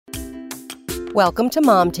Welcome to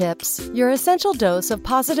Mom Tips, your essential dose of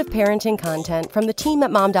positive parenting content from the team at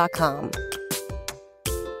mom.com.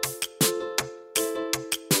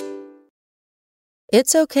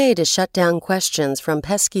 It's okay to shut down questions from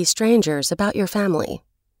pesky strangers about your family.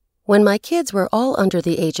 When my kids were all under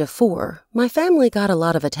the age of 4, my family got a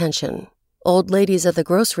lot of attention. Old ladies at the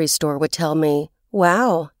grocery store would tell me,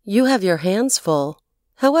 "Wow, you have your hands full."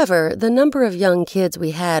 However, the number of young kids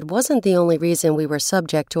we had wasn't the only reason we were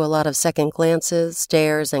subject to a lot of second glances,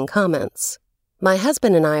 stares, and comments. My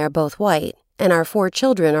husband and I are both white, and our 4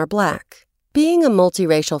 children are black. Being a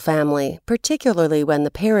multiracial family, particularly when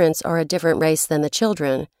the parents are a different race than the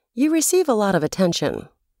children, you receive a lot of attention.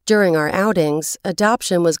 During our outings,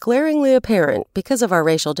 adoption was glaringly apparent because of our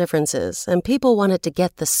racial differences, and people wanted to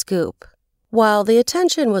get the scoop. While the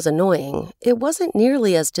attention was annoying, it wasn't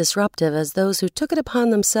nearly as disruptive as those who took it upon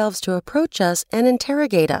themselves to approach us and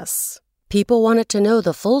interrogate us. People wanted to know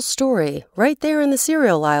the full story right there in the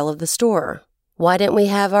cereal aisle of the store. Why didn't we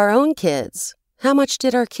have our own kids? How much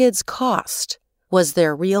did our kids cost? Was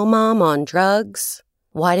their real mom on drugs?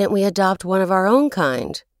 Why didn't we adopt one of our own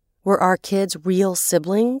kind? Were our kids real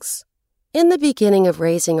siblings? In the beginning of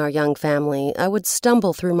raising our young family, I would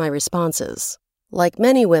stumble through my responses. Like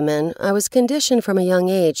many women, I was conditioned from a young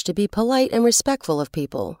age to be polite and respectful of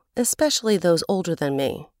people, especially those older than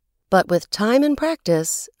me. But with time and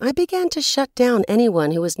practice, I began to shut down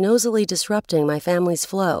anyone who was nosily disrupting my family's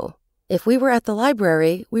flow. If we were at the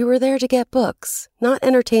library, we were there to get books, not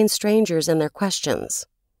entertain strangers and their questions.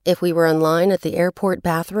 If we were in line at the airport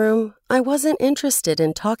bathroom, I wasn't interested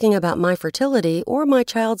in talking about my fertility or my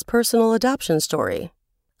child's personal adoption story.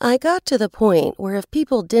 I got to the point where if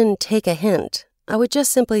people didn't take a hint, I would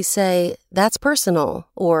just simply say, "That's personal,"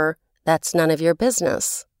 or "That's none of your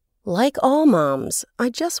business." Like all moms, I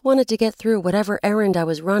just wanted to get through whatever errand I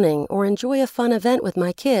was running or enjoy a fun event with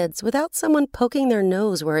my kids without someone poking their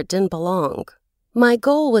nose where it didn't belong. My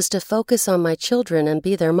goal was to focus on my children and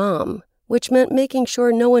be their mom, which meant making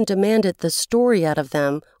sure no one demanded the story out of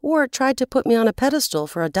them or tried to put me on a pedestal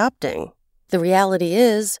for adopting. The reality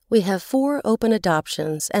is, we have 4 open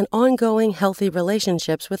adoptions and ongoing healthy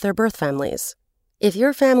relationships with their birth families. If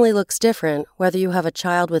your family looks different, whether you have a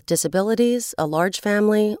child with disabilities, a large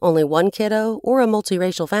family, only one kiddo, or a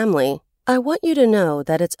multiracial family, I want you to know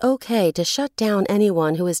that it's okay to shut down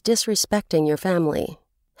anyone who is disrespecting your family.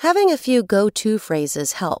 Having a few go-to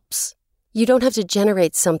phrases helps. You don't have to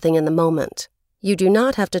generate something in the moment. You do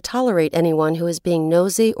not have to tolerate anyone who is being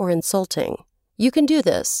nosy or insulting. You can do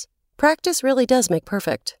this. Practice really does make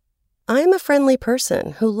perfect. I am a friendly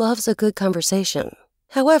person who loves a good conversation.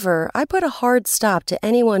 However, I put a hard stop to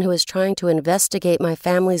anyone who is trying to investigate my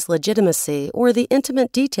family's legitimacy or the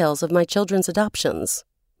intimate details of my children's adoptions.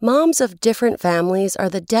 Moms of different families are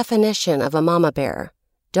the definition of a mama bear.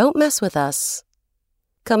 Don't mess with us.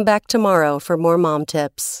 Come back tomorrow for more mom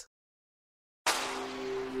tips.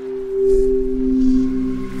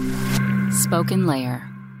 Spoken Layer.